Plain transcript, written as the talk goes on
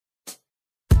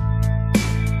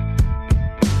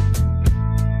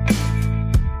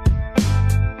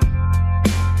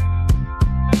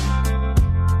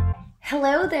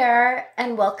Hello there,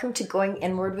 and welcome to Going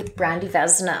Inward with Brandy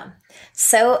Vesna.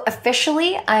 So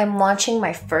officially, I'm launching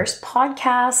my first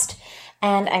podcast,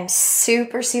 and I'm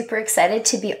super, super excited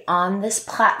to be on this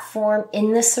platform,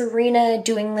 in this arena,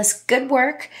 doing this good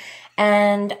work,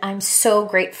 and I'm so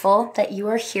grateful that you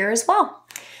are here as well.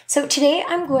 So today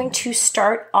I'm going to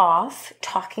start off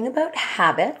talking about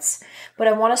habits, but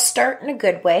I want to start in a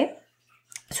good way.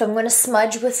 So I'm going to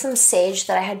smudge with some sage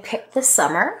that I had picked this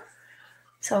summer.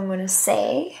 So I'm going to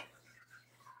say,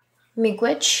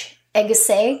 Miigwech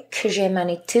egase kje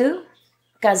manitu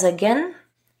gazagin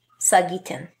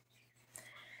sagitin.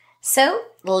 So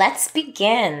let's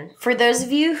begin. For those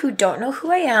of you who don't know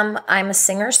who I am, I'm a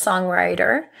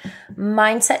singer-songwriter,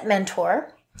 mindset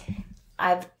mentor.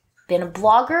 I've been a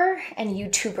blogger and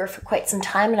YouTuber for quite some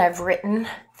time, and I've written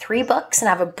 3 books, and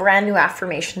I have a brand new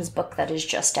affirmations book that is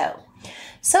just out.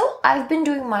 So I've been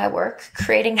doing my work,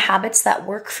 creating habits that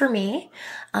work for me.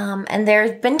 And there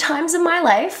have been times in my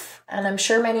life, and I'm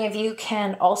sure many of you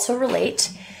can also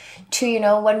relate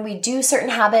to, when we do certain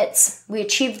habits, we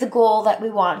achieve the goal that we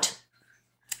want,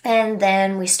 and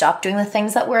then we stop doing the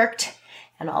things that worked,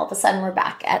 and all of a sudden we're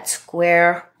back at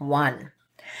square one.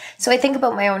 So I think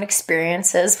about my own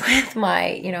experiences with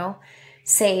my,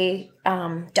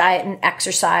 diet and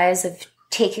exercise, of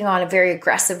taking on a very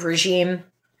aggressive regime,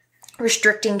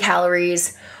 restricting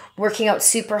calories, working out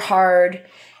super hard,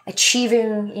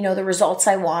 achieving, the results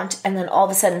I want, and then all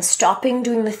of a sudden stopping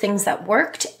doing the things that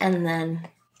worked, and then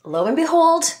lo and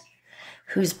behold,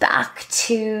 who's back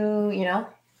to,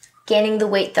 gaining the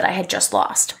weight that I had just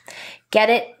lost.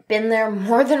 Get it? Been there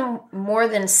more than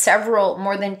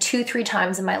 2-3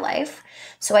 times in my life,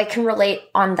 so I can relate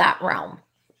on that realm.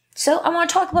 So I want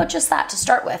to talk about just that to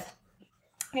start with.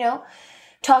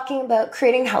 Talking about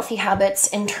creating healthy habits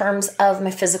in terms of my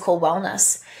physical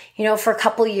wellness. For a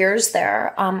couple of years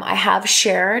there, I have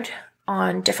shared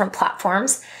on different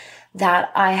platforms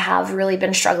that I have really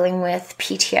been struggling with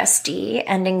PTSD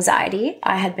and anxiety.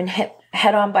 I had been hit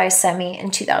head on by a semi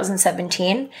in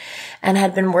 2017 and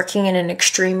had been working in an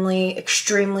extremely,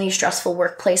 extremely stressful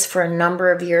workplace for a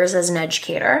number of years as an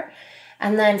educator.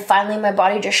 And then finally my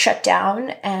body just shut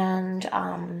down, and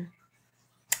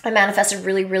I manifested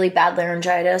really, really bad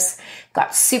laryngitis,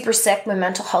 got super sick. My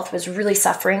mental health was really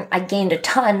suffering. I gained a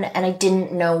ton, and I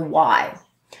didn't know why.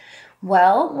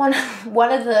 Well, one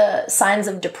of the signs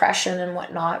of depression and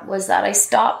whatnot was that I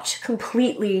stopped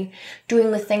completely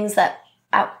doing the things that,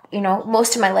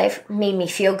 most of my life made me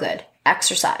feel good,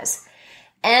 exercise.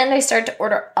 And I started to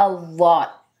order a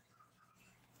lot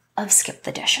of skip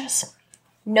the dishes.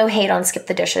 No hate on skip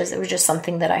the dishes. It was just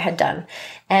something that I had done.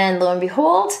 And lo and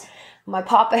behold, my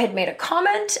papa had made a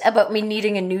comment about me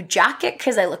needing a new jacket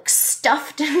because I looked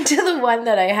stuffed into the one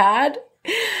that I had.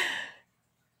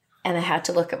 And I had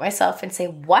to look at myself and say,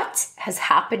 what has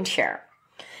happened here?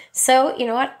 So, you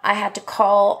know what? I had to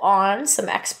call on some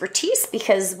expertise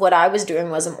because what I was doing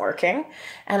wasn't working.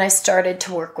 And I started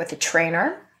to work with a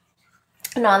trainer,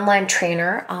 an online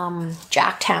trainer,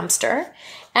 Jack Hamster.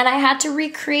 And I had to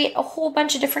recreate a whole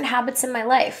bunch of different habits in my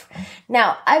life.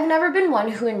 Now, I've never been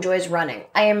one who enjoys running.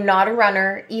 I am not a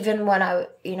runner, even when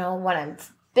when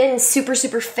I've been super,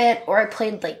 super fit, or I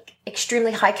played like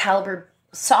extremely high caliber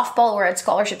softball or had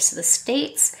scholarships to the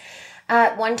States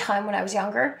at one time when I was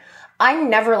younger. I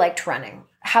never liked running.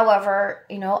 However,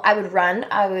 I would run.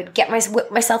 I would whip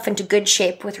myself into good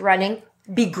shape with running,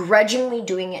 begrudgingly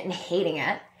doing it and hating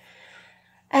it.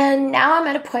 And now I'm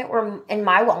at a point where in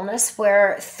my wellness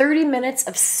where 30 minutes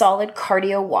of solid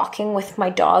cardio walking with my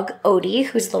dog, Odie,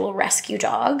 who's a little rescue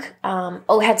dog.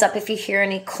 Heads up if you hear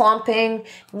any clomping,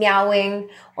 meowing,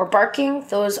 or barking.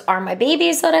 Those are my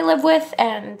babies that I live with,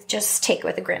 and just take it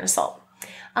with a grain of salt.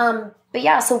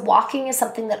 So walking is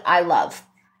something that I love.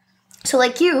 So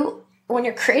like you, when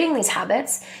you're creating these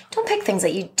habits, don't pick things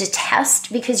that you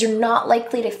detest, because you're not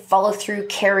likely to follow through,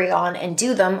 carry on, and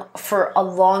do them for a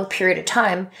long period of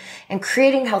time. And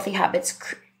creating healthy habits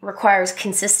requires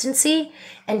consistency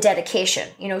and dedication.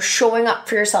 Showing up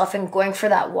for yourself and going for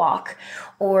that walk,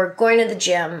 or going to the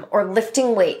gym, or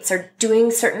lifting weights, or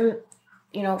doing certain,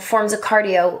 forms of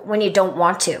cardio when you don't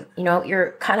want to.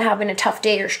 You're kind of having a tough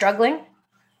day, you're struggling,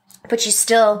 but you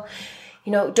still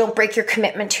don't break your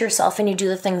commitment to yourself, and you do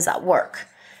the things that work.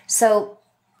 So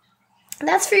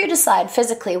that's for you to decide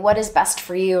physically what is best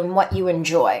for you and what you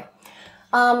enjoy.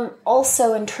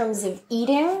 Also, in terms of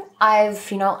eating,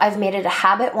 I've made it a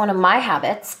habit. One of my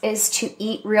habits is to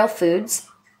eat real foods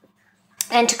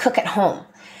and to cook at home,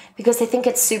 because I think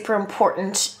it's super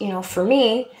important, for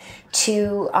me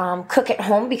to cook at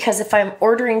home, because if I'm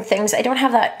ordering things, I don't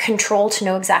have that control to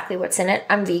know exactly what's in it.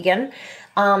 I'm vegan.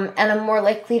 And I'm more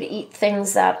likely to eat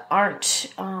things that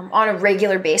aren't on a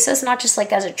regular basis, not just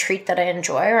like as a treat that I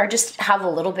enjoy or I just have a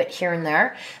little bit here and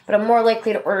there, but I'm more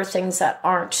likely to order things that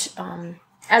aren't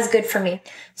as good for me.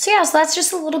 So yeah, so that's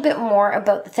just a little bit more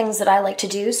about the things that I like to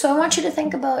do. So I want you to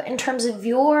think about in terms of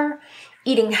your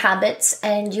eating habits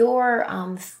and your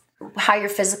how you're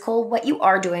physical, what you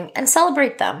are doing, and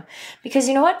celebrate them. Because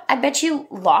you know what? I bet you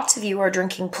lots of you are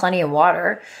drinking plenty of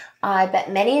water. I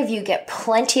bet many of you get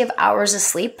plenty of hours of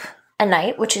sleep a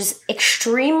night, which is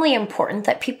extremely important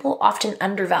that people often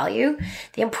undervalue.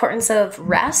 The importance of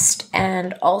rest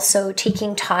and also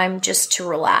taking time just to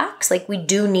relax. Like we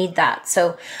do need that.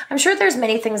 So I'm sure there's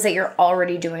many things that you're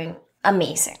already doing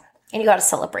amazing and you got to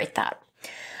celebrate that.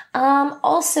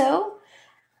 Also,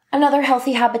 another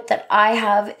healthy habit that I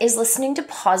have is listening to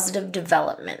positive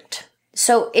development.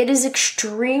 So it is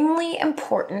extremely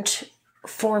important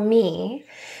for me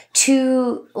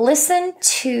to listen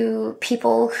to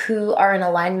people who are in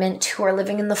alignment, who are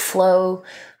living in the flow,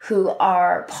 who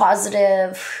are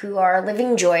positive, who are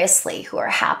living joyously, who are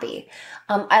happy.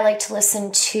 I like to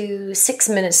listen to 6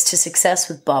 Minutes to Success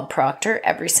with Bob Proctor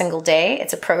every single day.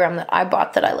 It's a program that I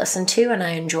bought that I listen to and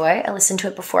I enjoy. I listen to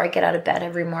it before I get out of bed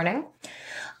every morning.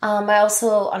 I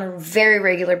also, on a very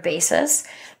regular basis,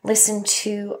 listen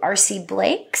to R.C.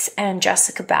 Blake's and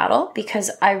Jessica Battle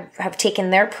because I have taken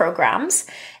their programs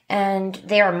and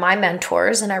they are my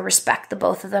mentors and I respect the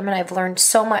both of them and I've learned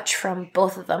so much from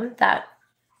both of them that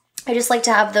I just like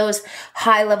to have those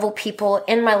high-level people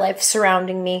in my life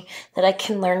surrounding me that I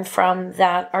can learn from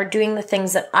that are doing the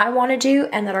things that I want to do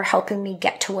and that are helping me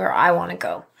get to where I want to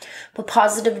go. But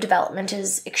positive development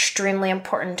is extremely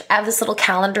important. I have this little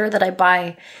calendar that I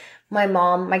buy my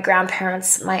mom, my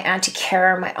grandparents, my Auntie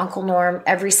Kara, my Uncle Norm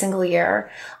every single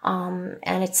year.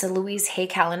 And it's a Louise Hay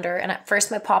calendar. And at first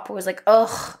my papa was like,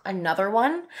 ugh, another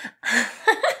one?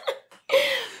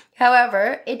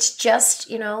 However, it's just,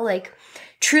 like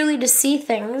truly to see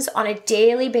things on a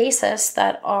daily basis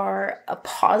that are a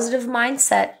positive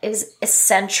mindset is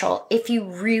essential if you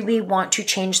really want to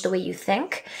change the way you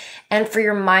think and for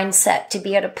your mindset to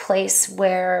be at a place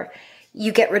where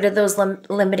you get rid of those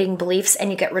limiting beliefs and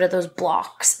you get rid of those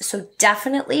blocks. So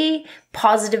definitely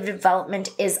positive development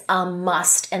is a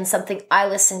must and something I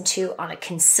listen to on a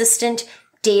consistent,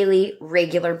 daily,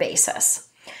 regular basis.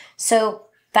 So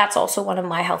that's also one of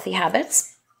my healthy habits.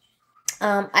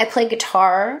 I play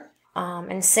guitar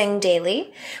and sing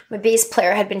daily. My bass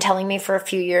player had been telling me for a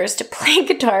few years to play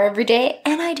guitar every day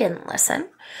and I didn't listen.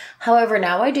 However,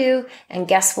 now I do, and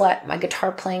guess what? My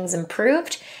guitar playing's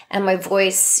improved, and my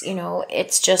voice,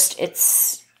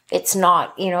 it's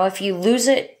not, if you lose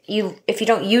it, if you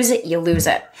don't use it, you lose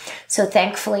it. So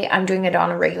thankfully, I'm doing it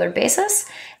on a regular basis,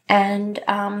 and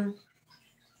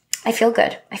I feel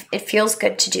good. It feels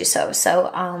good to do so.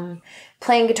 So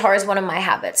playing guitar is one of my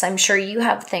habits. I'm sure you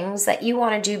have things that you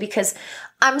want to do because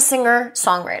I'm a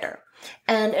singer-songwriter.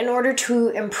 And in order to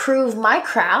improve my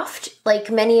craft, like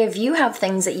many of you have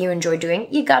things that you enjoy doing,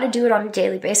 you got to do it on a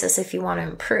daily basis if you want to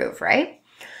improve, right?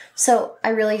 So I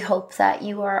really hope that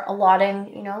you are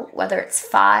allotting, whether it's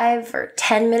 5 or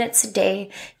 10 minutes a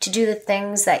day to do the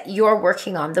things that you're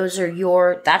working on.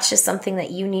 That's just something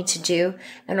that you need to do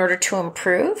in order to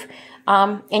improve.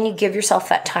 And you give yourself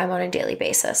that time on a daily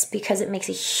basis because it makes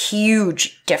a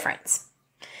huge difference.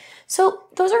 So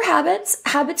those are habits.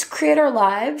 Habits create our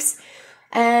lives.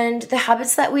 And the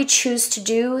habits that we choose to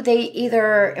do, they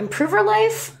either improve our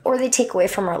life or they take away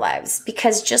from our lives.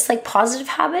 Because just like positive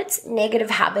habits, negative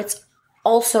habits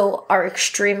also are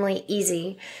extremely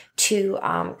easy to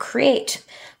create.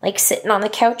 Like sitting on the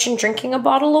couch and drinking a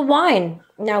bottle of wine.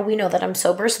 Now we know that I'm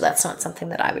sober, so that's not something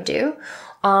that I would do.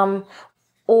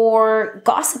 Or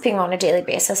gossiping on a daily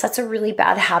basis. That's a really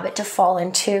bad habit to fall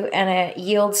into and it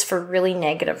yields for really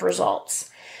negative results.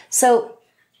 So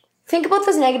think about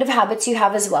those negative habits you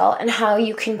have as well and how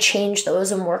you can change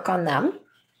those and work on them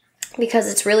because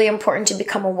it's really important to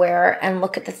become aware and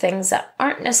look at the things that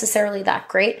aren't necessarily that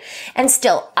great. And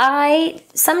still,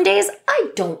 some days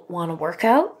I don't want to work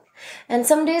out and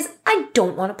some days I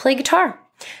don't want to play guitar.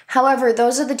 However,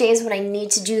 those are the days when I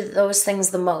need to do those things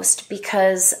the most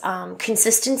because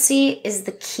consistency is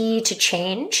the key to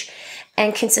change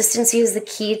and consistency is the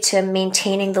key to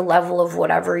maintaining the level of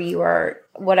whatever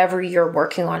you're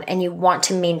working on and you want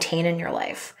to maintain in your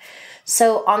life.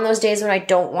 So on those days when I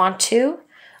don't want to,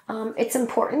 it's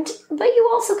important, but you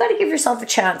also got to give yourself a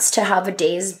chance to have a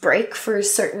day's break for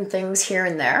certain things here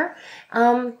and there.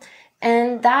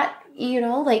 And that,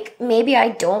 like maybe I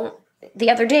don't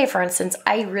the other day, for instance,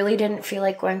 I really didn't feel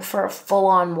like going for a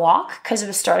full-on walk because it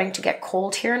was starting to get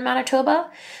cold here in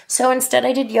Manitoba. So instead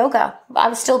I did yoga. I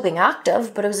was still being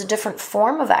active, but it was a different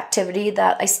form of activity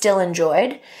that I still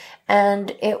enjoyed.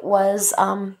 And it was,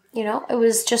 it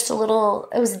was just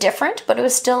it was different, but it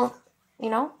was still,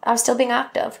 I was still being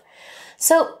active.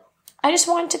 So I just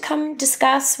wanted to come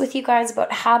discuss with you guys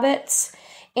about habits,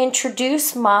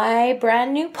 introduce my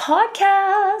brand new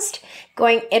podcast,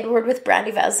 Going Inward with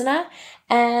Brandy Vezina.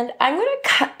 And I'm going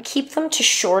to keep them to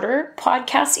shorter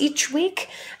podcasts each week.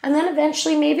 And then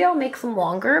eventually maybe I'll make them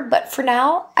longer. But for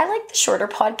now, I like the shorter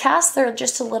podcasts. They're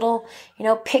just a little,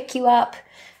 pick you up,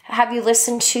 have you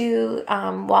listen to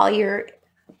while you're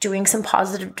doing some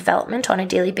positive development on a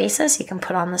daily basis. You can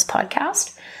put on this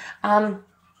podcast.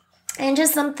 And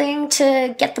just something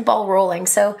to get the ball rolling.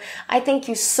 So I thank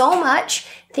you so much.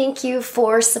 Thank you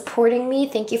for supporting me.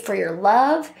 Thank you for your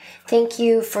love. Thank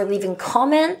you for leaving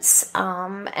comments.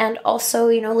 And also,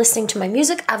 listening to my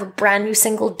music. I have a brand new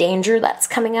single, Danger, that's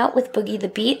coming out with Boogie the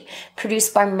Beat,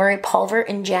 produced by Murray Pulver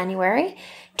in January.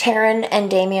 Taryn and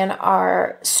Damien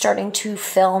are starting to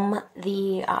film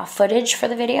the footage for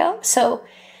the video. So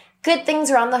good things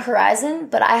are on the horizon,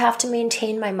 but I have to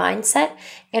maintain my mindset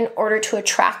in order to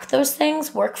attract those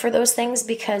things, work for those things,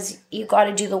 because you got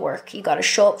to do the work. You got to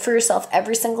show up for yourself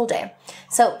every single day.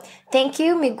 So thank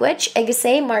you, miigwech,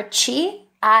 egase, marchi.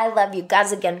 I love you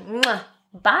guys again. Mwah.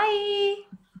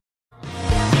 Bye.